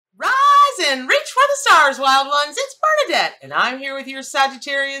Reach for the stars, wild ones. It's Bernadette, and I'm here with your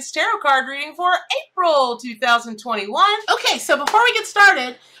Sagittarius Tarot card reading for April 2021. Okay, so before we get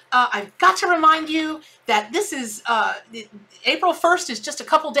started, I've got to remind you that this is April 1st is just a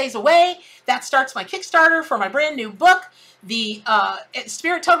couple days away. That starts my Kickstarter for my brand new book, the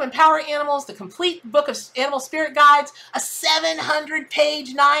Spirit Totem and Power Animals, the complete book of animal spirit guides, a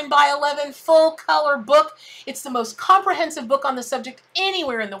 700-page 9x11 full-color book. It's the most comprehensive book on the subject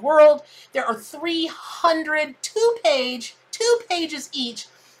anywhere in the world. There are 300 two pages each,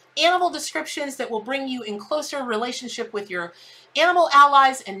 animal descriptions that will bring you in closer relationship with your animal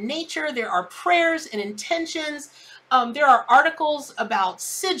allies and nature. There are prayers and intentions. There are articles about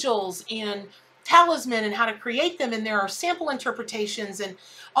sigils and talisman and how to create them, and there are sample interpretations and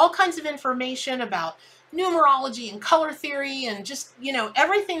all kinds of information about numerology and color theory and just, you know,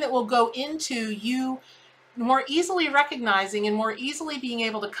 everything that will go into you more easily recognizing and more easily being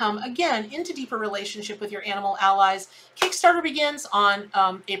able to come again into deeper relationship with your animal allies. Kickstarter begins on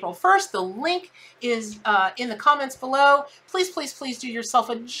April 1st. The link is in the comments below. Please, please, please do yourself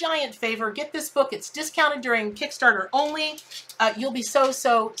a giant favor. Get this book. It's discounted during Kickstarter only. You'll be so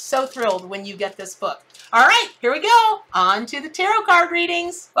thrilled when you get this book. All right, here we go. On to the tarot card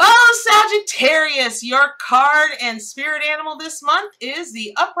readings. Oh, Sagittarius, your card and spirit animal this month is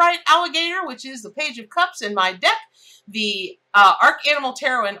the Upright Alligator, which is the Page of Cups in my deck, the Arcanimal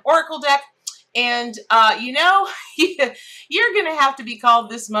Tarot and Oracle deck. And, you know, you're going to have to be called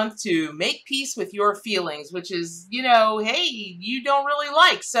this month to make peace with your feelings, which is, you know, hey, you don't really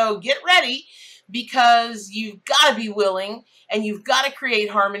like. So get ready, because you've got to be willing and you've got to create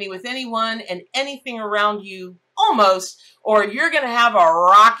harmony with anyone and anything around you almost, or you're going to have a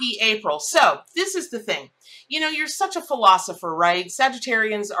rocky April. So this is the thing. You know, you're such a philosopher, right?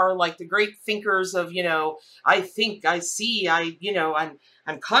 Sagittarians are like the great thinkers of, you know, I think, I see, I'm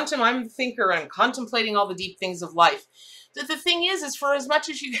a thinker, I'm contemplating all the deep things of life. The thing is for as much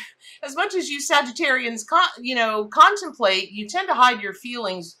as you Sagittarians, contemplate, you tend to hide your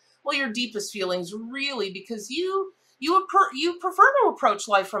feelings, well, your deepest feelings, really, because you prefer to approach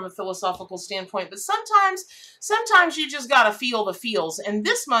life from a philosophical standpoint, but sometimes you just gotta feel the feels. And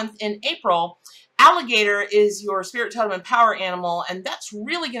this month in April, Alligator is your spirit totem and power animal, and that's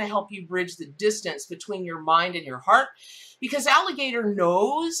really going to help you bridge the distance between your mind and your heart, because Alligator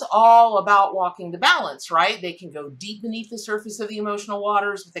knows all about walking the balance, right? They can go deep beneath the surface of the emotional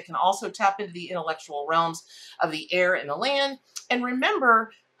waters, but they can also tap into the intellectual realms of the air and the land. And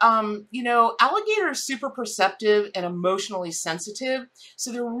remember, you know, Alligator is super perceptive and emotionally sensitive.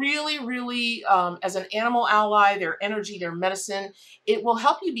 So they're really, as an animal ally, their energy, their medicine, it will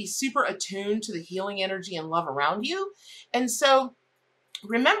help you be super attuned to the healing energy and love around you. And so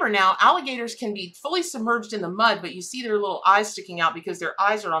remember now, alligators can be fully submerged in the mud, but you see their little eyes sticking out because their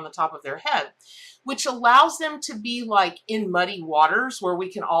eyes are on the top of their head, which allows them to be like in muddy waters, where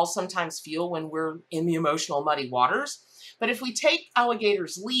we can all sometimes feel when we're in the emotional muddy waters. But if we take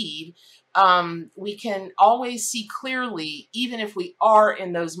Alligator's lead, we can always see clearly, even if we are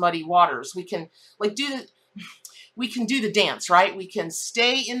in those muddy waters. We can do the dance, right? We can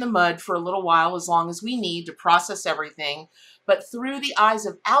stay in the mud for a little while, as long as we need to process everything. But through the eyes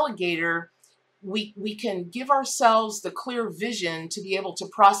of Alligator, we can give ourselves the clear vision to be able to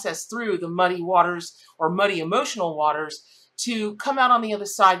process through the muddy waters or muddy emotional waters, to come out on the other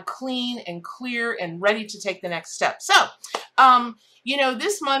side clean and clear and ready to take the next step. So, you know,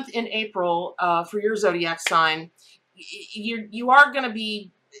 this month in April, for your zodiac sign, you are going to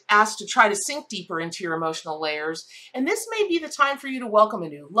be asked to try to sink deeper into your emotional layers. And this may be the time for you to welcome a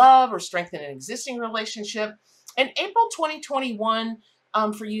new love or strengthen an existing relationship. And April 2021,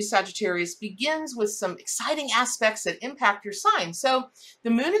 for you Sagittarius, begins with some exciting aspects that impact your sign. So the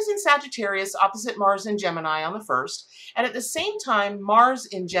moon is in Sagittarius opposite Mars in Gemini on the 1st. And at the same time, Mars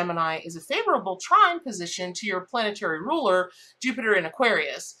in Gemini is a favorable trine position to your planetary ruler, Jupiter in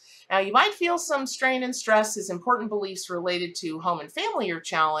Aquarius. Now, you might feel some strain and stress as important beliefs related to home and family are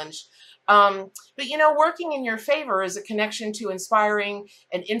challenged. But, you know, working in your favor is a connection to inspiring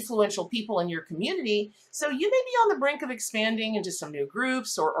and influential people in your community. So you may be on the brink of expanding into some new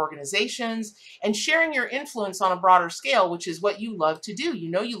groups or organizations and sharing your influence on a broader scale, which is what you love to do. You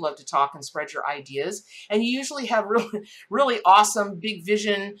know, you love to talk and spread your ideas, and you usually have really awesome, big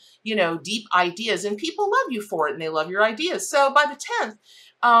vision, you know, deep ideas, and people love you for it and they love your ideas. So by the 10th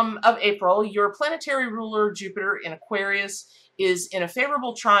of April, your planetary ruler, Jupiter in Aquarius, is in a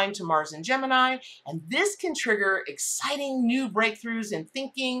favorable trine to Mars in Gemini, and this can trigger exciting new breakthroughs in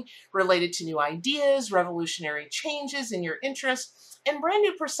thinking related to new ideas, revolutionary changes in your interests, and brand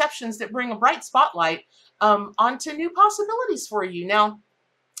new perceptions that bring a bright spotlight onto new possibilities for you. Now,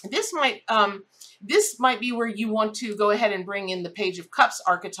 this might be where you want to go ahead and bring in the Page of Cups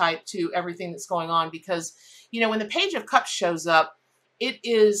archetype to everything that's going on, because, you know, when the Page of Cups shows up, it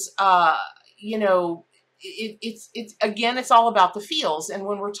is, you know, it's again, it's all about the feels. And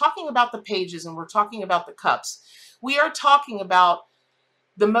when we're talking about the pages and we're talking about the cups, we are talking about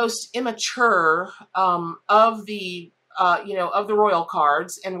the most immature of the you know, of the royal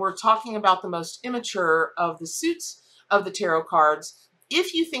cards, and we're talking about the most immature of the suits of the tarot cards.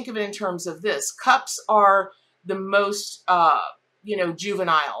 If you think of it in terms of this, cups are the most you know,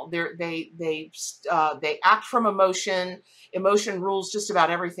 juvenile. They act from emotion. Emotion rules just about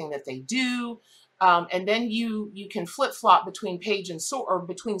everything that they do. And then you can flip-flop between page and sword, or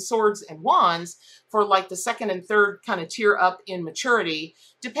between swords and wands, for like the second and third kind of tier up in maturity,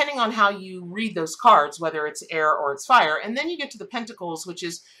 depending on how you read those cards, whether it's air or it's fire. And then you get to the pentacles, which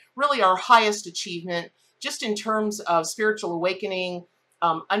is really our highest achievement, just in terms of spiritual awakening,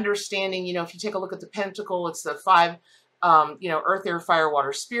 understanding. You know, if you take a look at the pentacle, it's the five, you know, earth, air, fire,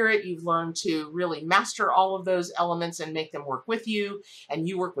 water, spirit. You've learned to really master all of those elements and make them work with you, and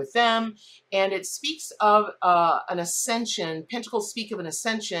you work with them. And it speaks of an ascension. Pentacles speak of an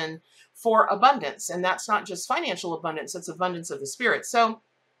ascension for abundance, and that's not just financial abundance, it's abundance of the spirit. So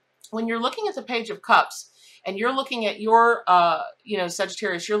when you're looking at the Page of Cups and you're looking at your, you know,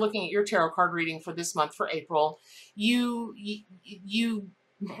 Sagittarius, you're looking at your tarot card reading for this month, for April, you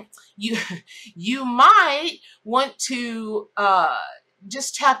might want to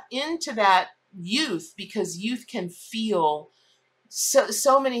just tap into that youth, because youth can feel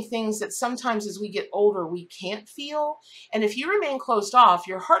so many things that sometimes as we get older we can't feel. And if you remain closed off,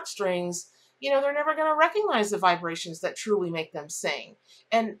 your heartstrings, you know, they're never going to recognize the vibrations that truly make them sing.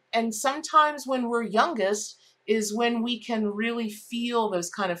 And sometimes when we're youngest is when we can really feel those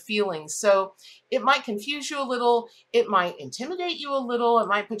kind of feelings. So it might confuse you a little, it might intimidate you a little, it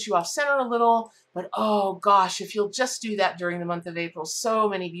might put you off center a little, but oh gosh, if you'll just do that during the month of April, so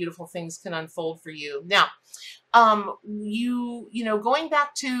many beautiful things can unfold for you. Now, you know, going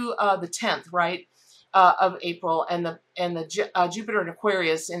back to the 10th, right, of April, and the Jupiter in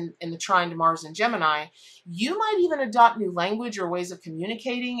Aquarius in the trine to Mars and Gemini, you might even adopt new language or ways of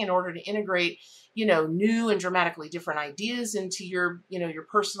communicating in order to integrate, you know, new and dramatically different ideas into your, you know, your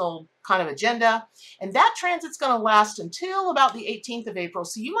personal kind of agenda. And that transit's going to last until about the 18th of April.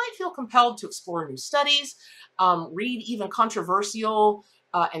 So you might feel compelled to explore new studies, read even controversial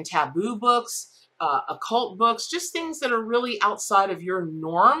and taboo books, occult books, just things that are really outside of your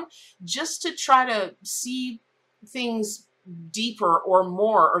norm, just to try to see things deeper or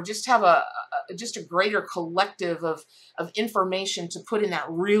more, or just have just a greater collective of information to put in that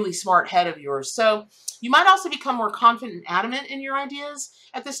really smart head of yours. So you might also become more confident and adamant in your ideas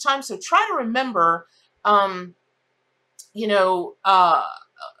at this time. So try to remember, you know,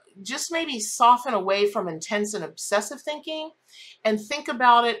 just maybe soften away from intense and obsessive thinking and think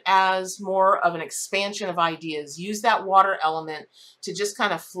about it as more of an expansion of ideas. Use that water element to just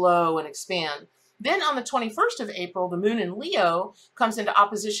kind of flow and expand. Then on the 21st of April, the moon in Leo comes into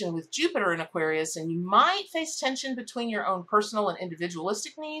opposition with Jupiter in Aquarius, and you might face tension between your own personal and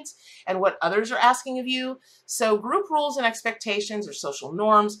individualistic needs and what others are asking of you. So group rules and expectations or social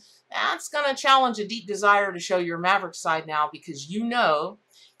norms, that's going to challenge a deep desire to show your maverick side now, because you know,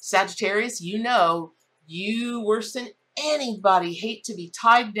 Sagittarius, you know, you worse than anybody hate to be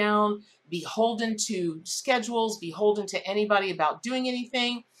tied down, beholden to schedules, beholden to anybody about doing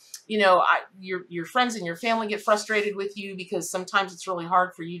anything. You know, your friends and your family get frustrated with you because sometimes it's really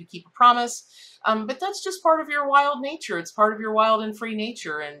hard for you to keep a promise. But that's just part of your wild nature. It's part of your wild and free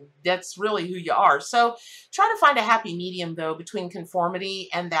nature, and that's really who you are. So try to find a happy medium, though, between conformity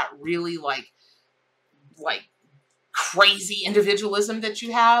and that really like crazy individualism that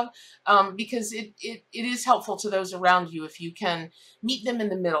you have, because it is helpful to those around you if you can meet them in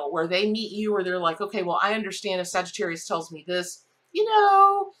the middle, where they meet you, or they're like, okay, well, I understand if Sagittarius tells me this, you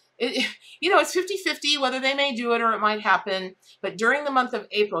know, it's 50-50 whether they may do it or it might happen. But during the month of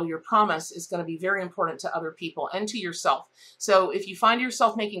April, your promise is going to be very important to other people and to yourself. So if you find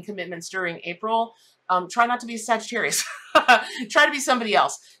yourself making commitments during April, try not to be a Sagittarius. Try to be somebody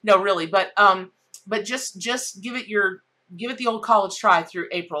else. No, really, but just give it the old college try through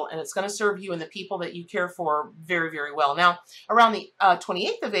April, and it's going to serve you and the people that you care for very, very well. Now, around the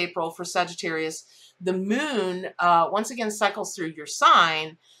 28th of April for Sagittarius, the moon once again cycles through your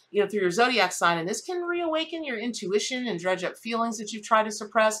sign, you know, through your zodiac sign, and this can reawaken your intuition and dredge up feelings that you've tried to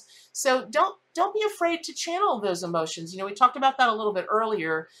suppress. So don't be afraid to channel those emotions. You know, we talked about that a little bit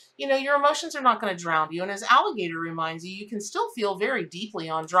earlier. You know, your emotions are not going to drown you, and as Alligator reminds you, you can still feel very deeply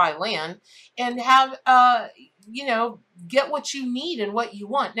on dry land and have you know, get what you need and what you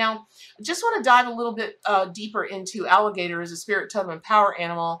want. Now, I just want to dive a little bit deeper into alligator as a spirit totem and power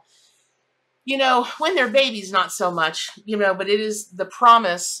animal. You know, when they're babies, not so much, you know, but it is the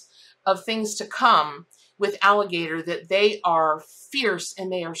promise of things to come with alligator, that they are fierce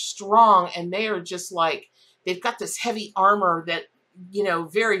and they are strong and they are just like, they've got this heavy armor that, you know,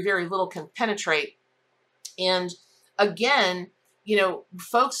 very, very little can penetrate. And again, you know,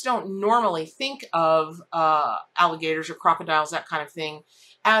 folks don't normally think of alligators or crocodiles, that kind of thing,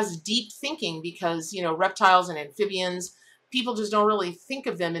 as deep thinking, because, you know, reptiles and amphibians, people just don't really think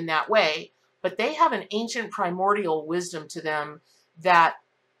of them in that way. But they have an ancient primordial wisdom to them that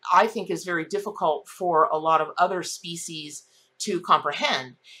I think is very difficult for a lot of other species to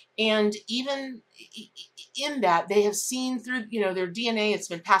comprehend. And even in that, they have seen through, you know, their DNA, it's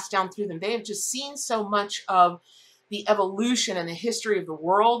been passed down through them. They have just seen so much of the evolution and the history of the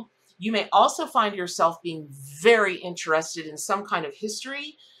world. You may also find yourself being very interested in some kind of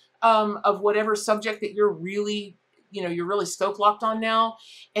history of whatever subject that you're really, you know, you're really scope locked on now.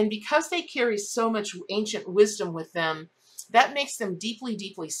 And because they carry so much ancient wisdom with them, that makes them deeply,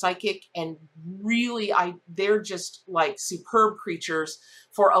 deeply psychic, and really, they're just like superb creatures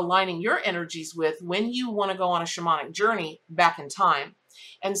for aligning your energies with when you want to go on a shamanic journey back in time.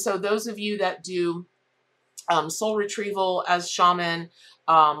 And so those of you that do soul retrieval as shaman,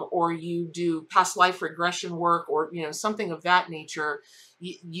 or you do past life regression work, or, you know, something of that nature,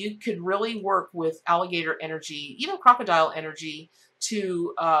 you could really work with alligator energy, even crocodile energy,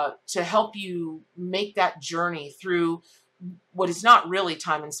 to help you make that journey through what is not really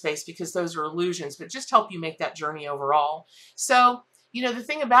time and space, because those are illusions, but just help you make that journey overall. So, you know, the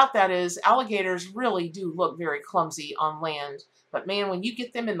thing about that is alligators really do look very clumsy on land, but man, when you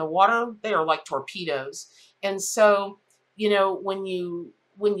get them in the water, they are like torpedoes. And so, you know, when you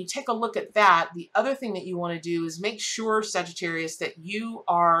take a look at that, the other thing that you want to do is make sure, Sagittarius, that you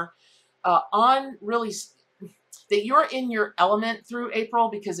are that you're in your element through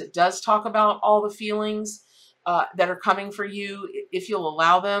April, because it does talk about all the feelings that are coming for you, if you'll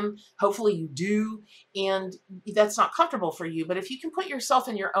allow them. Hopefully you do, and that's not comfortable for you. But if you can put yourself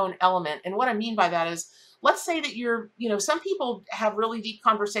in your own element, and what I mean by that is, let's say that you're, you know, some people have really deep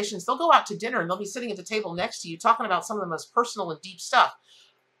conversations. They'll go out to dinner and they'll be sitting at the table next to you talking about some of the most personal and deep stuff.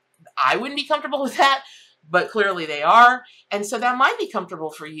 I wouldn't be comfortable with that, but clearly they are. And so that might be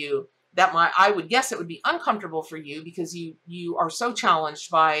comfortable for you. I would guess it would be uncomfortable for you, because you are so challenged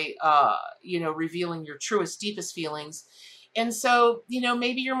by, you know, revealing your truest, deepest feelings. And so, you know,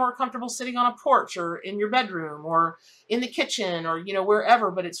 maybe you're more comfortable sitting on a porch or in your bedroom or in the kitchen or, you know,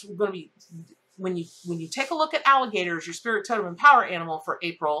 wherever, but it's going to be, when you take a look at alligators, your spirit totem and power animal for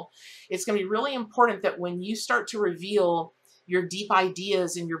April, it's going to be really important that when you start to reveal your deep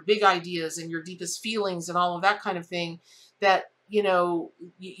ideas and your big ideas and your deepest feelings and all of that kind of thing, that, you know,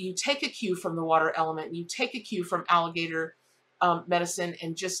 you take a cue from the water element, you take a cue from alligator medicine,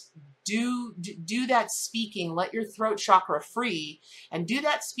 and just do that speaking. Let your throat chakra free and do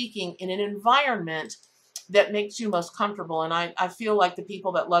that speaking in an environment that makes you most comfortable. And I feel like the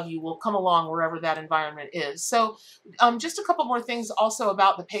people that love you will come along wherever that environment is. So just a couple more things also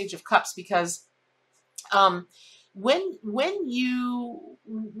about the Page of Cups, because when you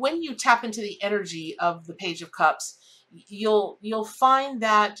tap into the energy of the Page of Cups, you'll find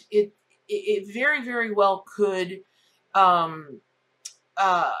that it very, very well could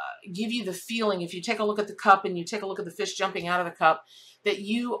give you the feeling, if you take a look at the cup and you take a look at the fish jumping out of the cup, that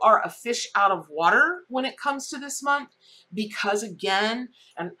you are a fish out of water when it comes to this month. Because again,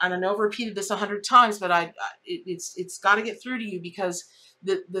 and I know I've repeated this 100 times, but it's got to get through to you, because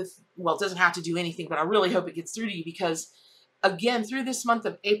well, it doesn't have to do anything, but I really hope it gets through to you, because again, through this month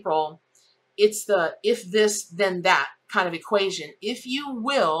of April, it's the if this, then that kind of equation. If you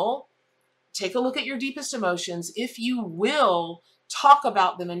will take a look at your deepest emotions, if you will talk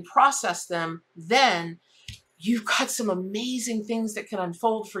about them and process them, then you've got some amazing things that can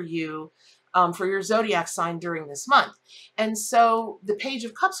unfold for you, for your zodiac sign during this month. And so the Page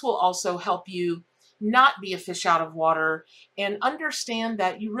of Cups will also help you not be a fish out of water, and understand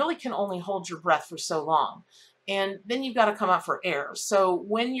that you really can only hold your breath for so long. And then you've got to come out for air. So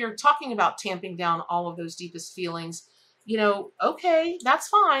when you're talking about tamping down all of those deepest feelings, you know, okay, that's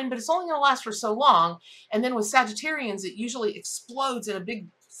fine, but it's only going to last for so long. And then with Sagittarians, it usually explodes in a big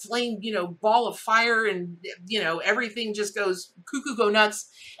flame, you know, ball of fire, and, you know, everything just goes cuckoo, go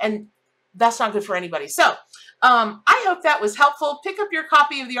nuts. And that's not good for anybody. So I hope that was helpful. Pick up your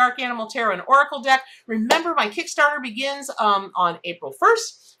copy of the Arc Animal Tarot and Oracle deck. Remember, my Kickstarter begins on April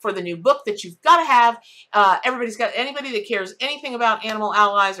 1st for the new book that you've got to have. Anybody that cares anything about animal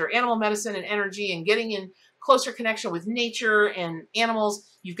allies or animal medicine and energy and getting in closer connection with nature and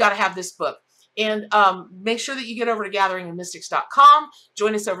animals, you've got to have this book. And make sure that you get over to gatheringofmystics.com.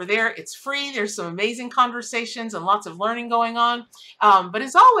 Join us over there. It's free. There's some amazing conversations and lots of learning going on. But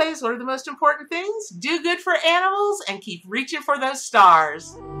as always, what are the most important things? Do good for animals and keep reaching for those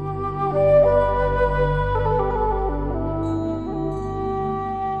stars.